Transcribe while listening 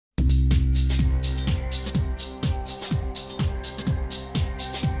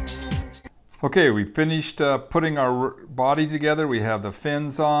Okay, we finished putting our body together. We have the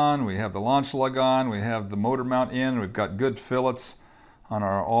fins on, we have the launch lug on, we have the motor mount in, we've got good fillets on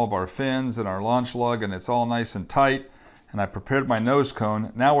all of our fins and our launch lug, and it's all nice and tight. And I prepared my nose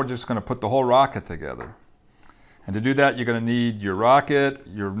cone. Now we're just going to put the whole rocket together. And to do that, you're going to need your rocket,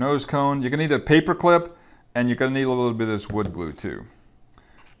 your nose cone, you're going to need a paper clip, and you're going to need a little bit of this wood glue too.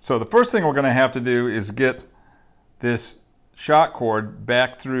 So the first thing we're going to have to do is get this shock cord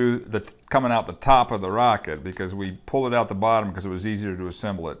back through coming out the top of the rocket, because we pulled it out the bottom because it was easier to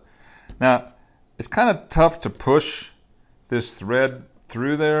assemble it. Now it's kind of tough to push this thread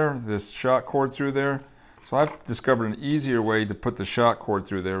through there, this shock cord through there. So I've discovered an easier way to put the shock cord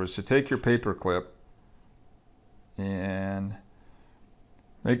through there is to take your paper clip and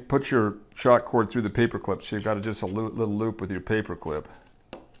put your shock cord through the paper clip. So you've got just a little loop with your paper clip.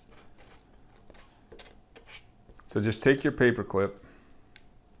 So just take your paper clip,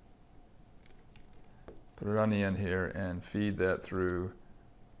 put it on the end here, and feed that through,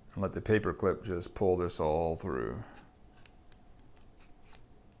 and let the paper clip just pull this all through.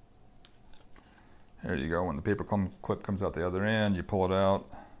 There you go. When the paper clip comes out the other end, you pull it out,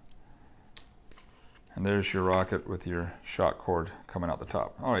 and there's your rocket with your shock cord coming out the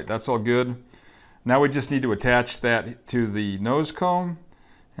top. All right, that's all good. Now we just need to attach that to the nose cone,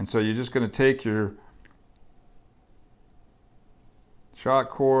 and so you're just going to take your shock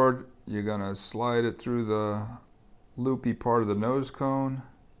cord, you're going to slide it through the loopy part of the nose cone.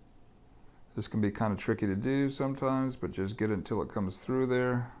 This can be kind of tricky to do sometimes, but just get it until it comes through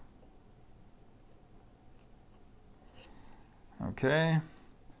there. Okay,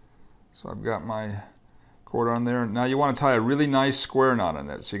 so I've got my cord on there. Now you want to tie a really nice square knot in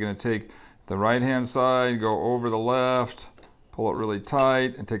it. So you're going to take the right hand side, go over the left, pull it really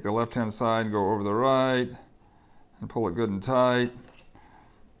tight, and take the left hand side and go over the right, and pull it good and tight.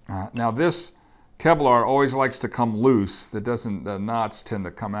 Now this Kevlar always likes to come loose. The knots tend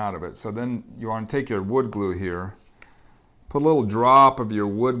to come out of it. So then you want to take your wood glue here, put a little drop of your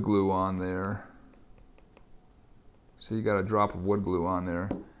wood glue on there. So you got a drop of wood glue on there,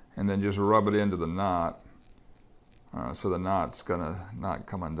 and then just rub it into the knot. So the knot's gonna not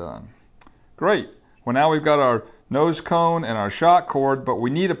come undone. Great. Well, now we've got our nose cone and our shock cord, but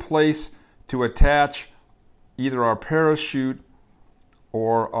we need a place to attach either our parachute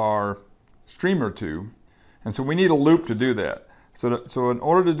or our streamer tube, and so we need a loop to do that. So in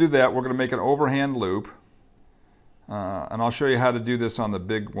order to do that, we're going to make an overhand loop, and I'll show you how to do this on the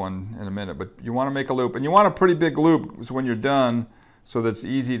big one in a minute, but you want to make a loop, and you want a pretty big loop when you're done so that's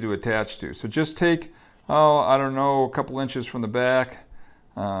easy to attach to. So just take, I don't know, a couple inches from the back,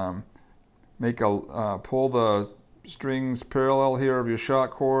 pull the strings parallel here of your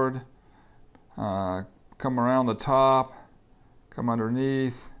shock cord, come around the top, come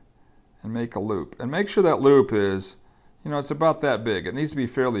underneath, and make a loop. And make sure that loop is, it's about that big. It needs to be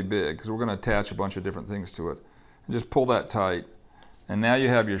fairly big because we're going to attach a bunch of different things to it. And just pull that tight. And now you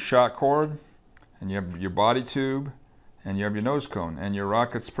have your shock cord, and you have your body tube, and you have your nose cone, and your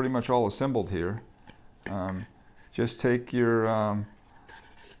rocket's pretty much all assembled here. Just take your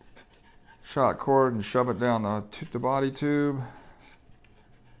shock cord and shove it down the body tube.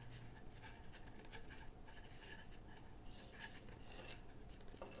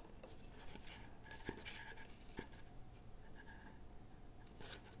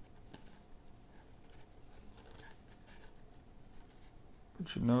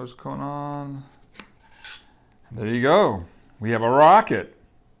 Put your nose cone on. And there you go. We have a rocket.